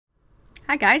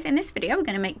Hi guys, in this video we're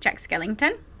going to make Jack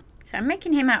Skellington. So I'm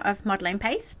making him out of modelling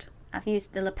paste. I've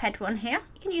used the Leped one here.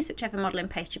 You can use whichever modelling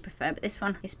paste you prefer, but this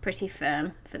one is pretty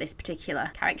firm for this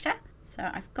particular character. So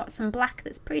I've got some black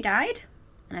that's pre-dyed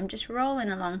and I'm just rolling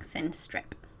a long thin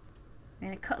strip. I'm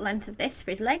going to cut length of this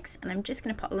for his legs and I'm just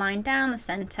going to put a line down the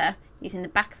centre using the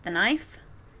back of the knife.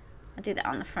 I'll do that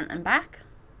on the front and back.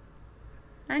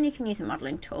 And you can use a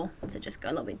modelling tool to just go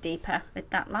a little bit deeper with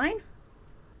that line.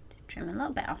 Just trim a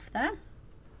little bit off there.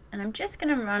 And I'm just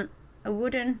going to run a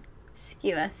wooden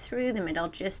skewer through the middle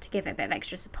just to give it a bit of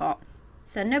extra support.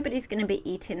 So nobody's going to be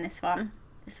eating this one.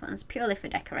 This one's purely for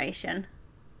decoration.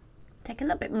 Take a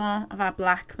little bit more of our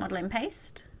black modelling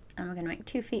paste and we're going to make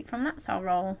 2 feet from that. So I'll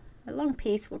roll a long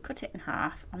piece, we'll cut it in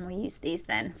half and we'll use these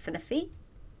then for the feet.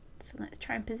 So let's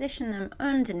try and position them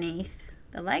underneath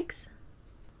the legs.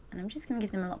 And I'm just going to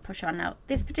give them a little push on. Now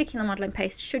this particular modelling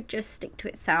paste should just stick to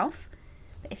itself.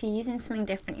 But if you're using something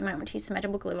different, you might want to use some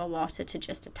edible glue or water to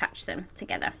just attach them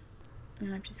together.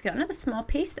 And I've just got another small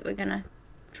piece that we're going to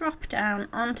drop down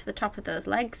onto the top of those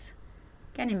legs.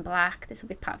 Again in black, this will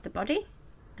be part of the body.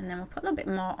 And then we'll put a little bit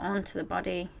more onto the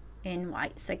body in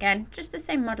white. So again, just the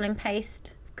same modelling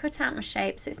paste. Cut out my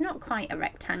shape so it's not quite a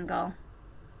rectangle.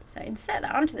 So insert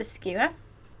that onto the skewer.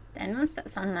 Then once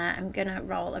that's on there, I'm going to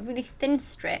roll a really thin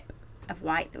strip of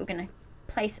white that we're going to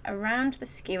place around the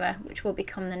skewer, which will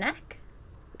become the neck.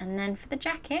 And then for the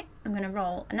jacket, I'm going to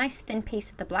roll a nice thin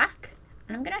piece of the black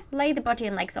and I'm going to lay the body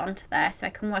and legs onto there so I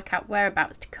can work out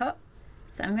whereabouts to cut.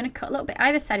 So I'm going to cut a little bit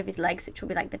either side of his legs, which will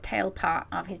be like the tail part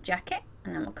of his jacket,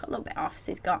 and then we'll cut a little bit off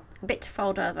so he's got a bit to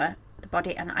fold over the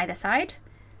body on either side.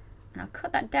 And I'll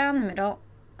cut that down the middle.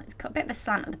 Let's cut a bit of a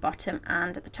slant at the bottom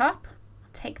and at the top. I'll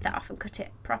take that off and cut it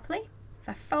properly. If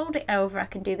I fold it over, I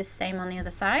can do the same on the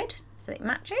other side so that it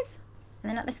matches. And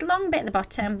then at this long bit at the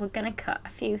bottom, we're going to cut a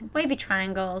few wavy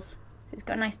triangles. So it's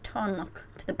got a nice torn look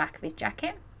to the back of his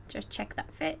jacket. Just check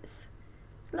that fits.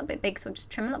 It's a little bit big, so we'll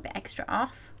just trim a little bit extra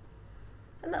off.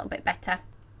 It's a little bit better.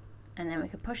 And then we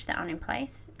can push that on in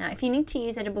place. Now, if you need to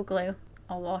use edible glue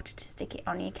or water to stick it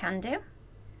on, you can do.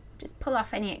 Just pull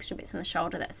off any extra bits on the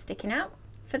shoulder that are sticking out.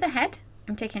 For the head,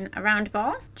 I'm taking a round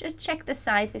ball. Just check the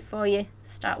size before you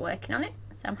start working on it.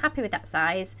 So I'm happy with that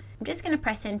size. I'm just going to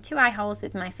press in 2 eye holes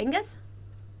with my fingers.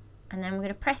 And then we're going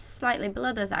to press slightly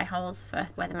below those eye holes for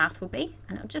where the mouth will be.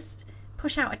 And it'll just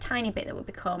push out a tiny bit that will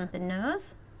become the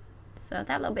nose. So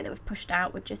that little bit that we've pushed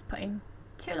out, we're just putting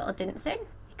 2 little dints in.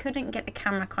 You couldn't get the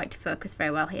camera quite to focus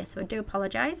very well here, so I do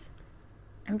apologise.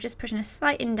 I'm just pushing a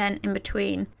slight indent in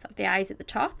between sort of the eyes at the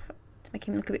top to make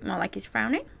him look a bit more like he's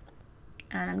frowning.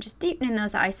 And I'm just deepening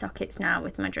those eye sockets now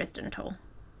with my Dresden tool.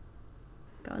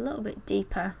 Go a little bit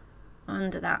deeper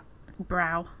under that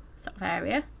brow sort of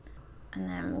area. And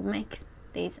then we'll make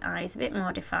these eyes a bit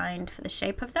more defined for the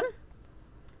shape of them.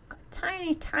 Got a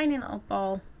tiny, tiny little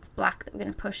ball of black that we're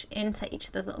going to push into each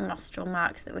of those little nostril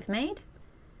marks that we've made.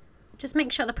 Just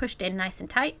make sure they're pushed in nice and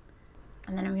tight.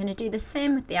 And then I'm going to do the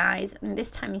same with the eyes. And this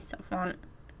time you sort of want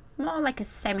more like a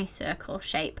semicircle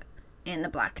shape in the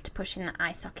black to push in the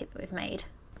eye socket that we've made.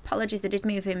 Apologies, I did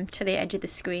move him to the edge of the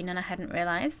screen and I hadn't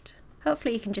realised.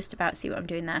 Hopefully you can just about see what I'm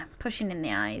doing there. Pushing in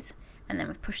the eyes. And then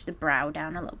we've pushed the brow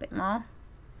down a little bit more.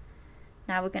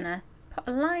 Now we're going to put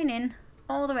a line in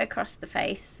all the way across the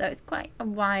face, so it's quite a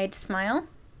wide smile.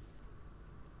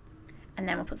 And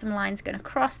then we'll put some lines going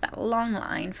across that long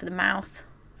line for the mouth,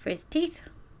 for his teeth.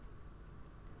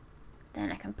 Then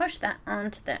I can push that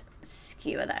onto the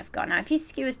skewer that I've got. Now if your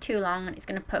skewer's too long and it's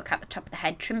going to poke out the top of the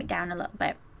head, trim it down a little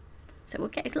bit. So we'll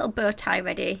get his little bow tie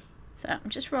ready. So I'm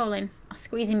just rolling or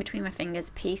squeezing between my fingers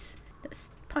a piece that's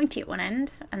pointy at one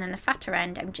end, and then the fatter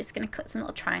end I'm just going to cut some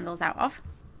little triangles out of.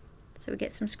 So we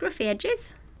get some scruffy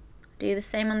edges. Do the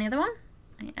same on the other one.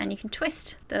 And you can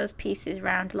twist those pieces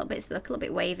around a little bit so they look a little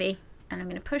bit wavy. And I'm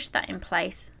going to push that in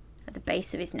place at the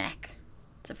base of his neck.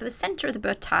 So for the centre of the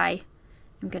bow tie,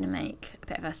 I'm going to make a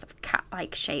bit of a sort of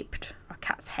cat-like shaped, or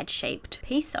cat's head shaped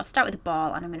piece. So I'll start with a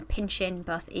ball and I'm going to pinch in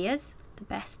both ears the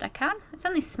best I can. It's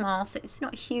only small, so it's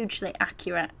not hugely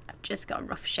accurate. I've just got a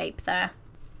rough shape there.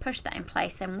 Push that in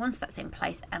place, then once that's in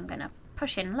place I'm going to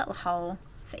push in a little hole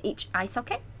for each eye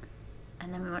socket,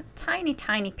 and then we want a tiny,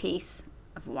 tiny piece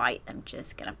of white. I'm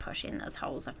just going to push in those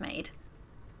holes I've made.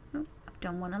 Oh, I've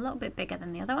done one a little bit bigger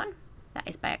than the other one. That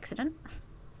is by accident.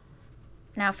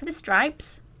 Now for the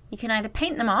stripes, you can either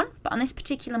paint them on, but on this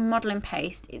particular modelling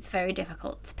paste it's very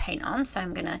difficult to paint on, so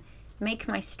I'm going to make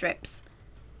my strips,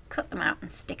 cut them out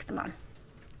and stick them on.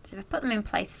 So if I put them in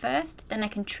place first, then I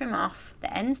can trim off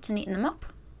the ends to neaten them up.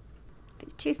 If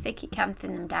it's too thick, you can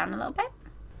thin them down a little bit.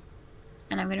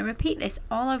 And I'm going to repeat this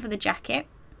all over the jacket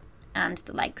and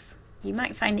the legs. You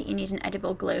might find that you need an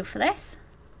edible glue for this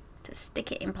to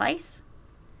stick it in place.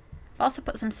 I've also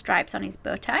put some stripes on his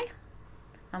bow tie,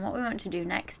 and what we want to do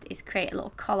next is create a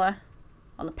little collar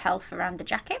or lapel for around the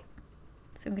jacket.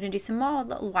 So I'm going to do some more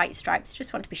little white stripes,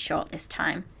 just want to be short this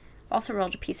time. I've also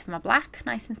rolled a piece of my black,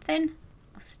 nice and thin.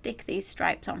 I'll stick these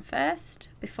stripes on first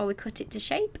before we cut it to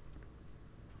shape.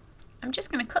 I'm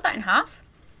just going to cut that in half,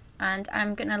 and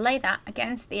I'm going to lay that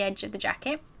against the edge of the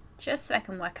jacket, just so I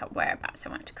can work out whereabouts I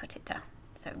want to cut it to.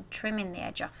 So I'm trimming the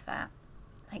edge off there,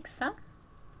 like so.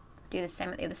 Do the same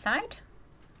at the other side.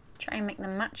 Try and make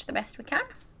them match the best we can.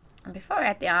 And before I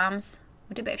add the arms,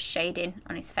 we'll do a bit of shading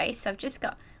on his face. So I've just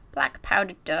got black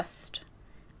powdered dust.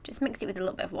 Just mixed it with a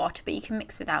little bit of water, but you can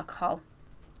mix with alcohol.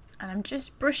 And I'm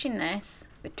just brushing this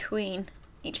between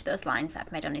each of those lines that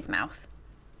I've made on his mouth,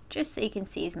 just so you can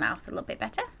see his mouth a little bit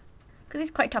better. Because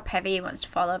he's quite top heavy, he wants to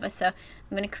fall over, so I'm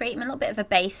going to create him a little bit of a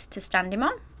base to stand him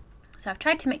on. So I've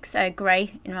tried to mix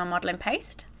grey in my modelling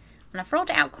paste, and I've rolled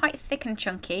it out quite thick and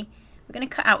chunky. We're going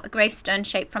to cut out a gravestone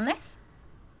shape from this.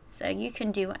 So you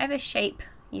can do whatever shape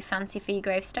you fancy for your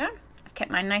gravestone. I've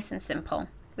kept mine nice and simple.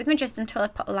 With my Dresden tool,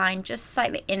 I've put a line just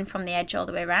slightly in from the edge all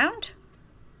the way around.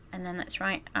 And then let's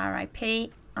write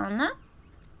RIP on that.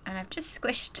 And I've just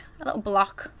squished a little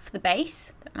block for the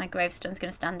base that my gravestone's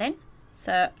going to stand in.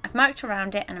 So I've marked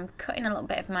around it, and I'm cutting a little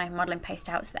bit of my modelling paste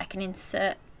out so that I can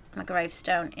insert my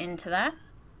gravestone into there.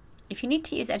 If you need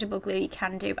to use edible glue, you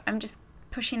can do, but I'm just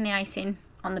pushing the icing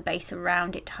on the base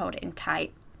around it to hold it in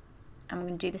tight. And we're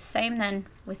going to do the same then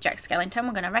with Jack Skellington.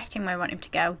 We're going to rest him where we want him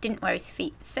to go, didn't where his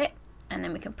feet sit, and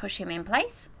then we can push him in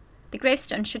place. The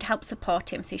gravestone should help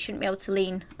support him, so he shouldn't be able to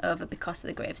lean over because of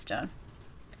the gravestone.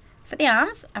 For the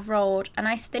arms, I've rolled a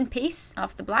nice thin piece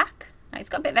of the black. Now, it's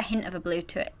got a bit of a hint of a blue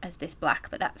to it as this black,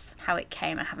 but that's how it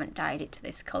came. I haven't dyed it to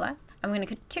this colour. I'm going to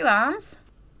cut 2 arms,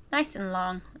 nice and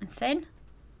long and thin.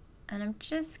 And I'm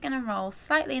just going to roll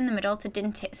slightly in the middle to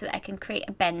dint it so that I can create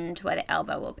a bend where the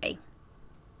elbow will be.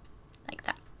 Like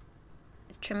that.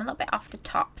 Let's trim a little bit off the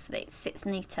top so that it sits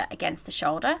neater against the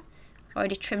shoulder. I've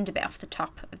already trimmed a bit off the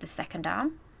top of the second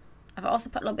arm. I've also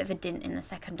put a little bit of a dint in the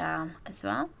second arm as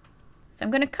well. So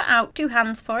I'm going to cut out 2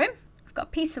 hands for him. I've got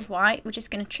a piece of white. We're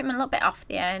just going to trim a little bit off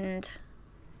the end.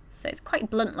 So it's quite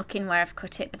blunt looking where I've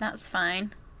cut it, but that's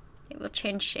fine. It will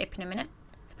change shape in a minute.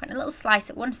 So putting a little slice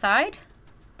at one side.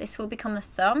 This will become the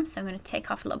thumb, so I'm going to take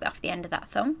off a little bit off the end of that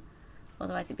thumb,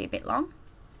 otherwise it'd be a bit long.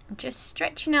 I'm just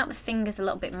stretching out the fingers a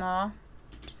little bit more.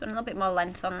 Just want a little bit more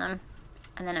length on them.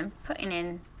 And then I'm putting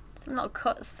in some little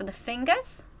cuts for the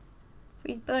fingers, for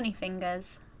his bony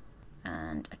fingers.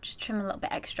 And I just trim a little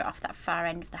bit extra off that far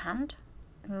end of the hand.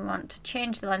 We want to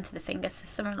change the length of the fingers so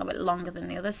some are a little bit longer than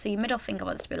the others. So your middle finger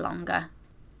wants to be longer.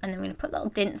 And then we're going to put little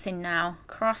dints in now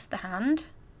across the hand.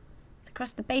 So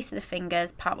across the base of the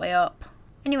fingers, part way up.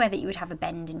 Anywhere that you would have a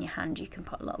bend in your hand, you can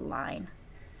put a little line.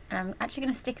 And I'm actually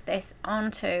going to stick this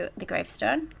onto the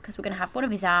gravestone because we're going to have one of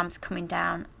his arms coming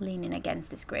down, leaning against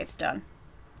this gravestone.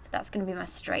 So that's going to be my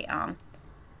straight arm.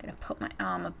 I'm going to put my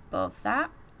arm above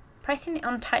that, pressing it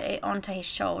on tightly onto his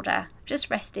shoulder. Just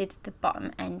rested the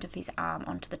bottom end of his arm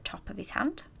onto the top of his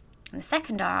hand. And the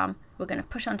second arm, we're going to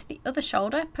push onto the other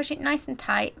shoulder, push it nice and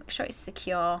tight, make sure it's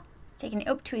secure, taking it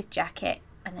up to his jacket,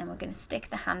 and then we're going to stick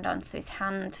the hand on so his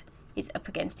hand is up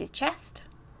against his chest,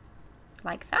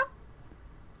 like that.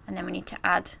 And then we need to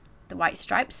add the white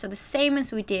stripes. So the same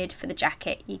as we did for the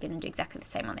jacket, you're going to do exactly the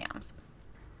same on the arms.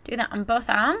 Do that on both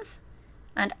arms.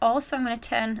 And also I'm going to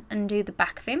turn and do the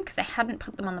back of him because I hadn't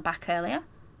put them on the back earlier.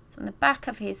 So on the back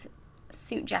of his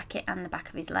suit jacket and the back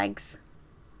of his legs,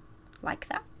 like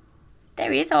that.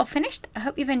 There he is, all finished. I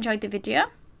hope you've enjoyed the video.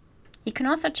 You can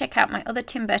also check out my other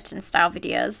Tim Burton style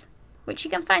videos, which you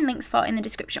can find links for in the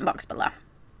description box below.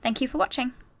 Thank you for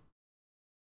watching.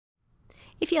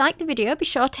 If you liked the video, be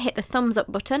sure to hit the thumbs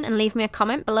up button and leave me a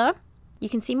comment below. You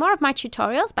can see more of my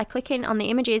tutorials by clicking on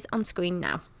the images on screen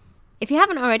now. If you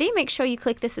haven't already, make sure you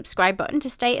click the subscribe button to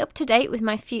stay up to date with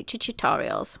my future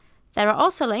tutorials. There are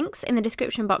also links in the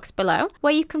description box below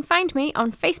where you can find me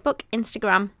on Facebook,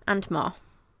 Instagram and more.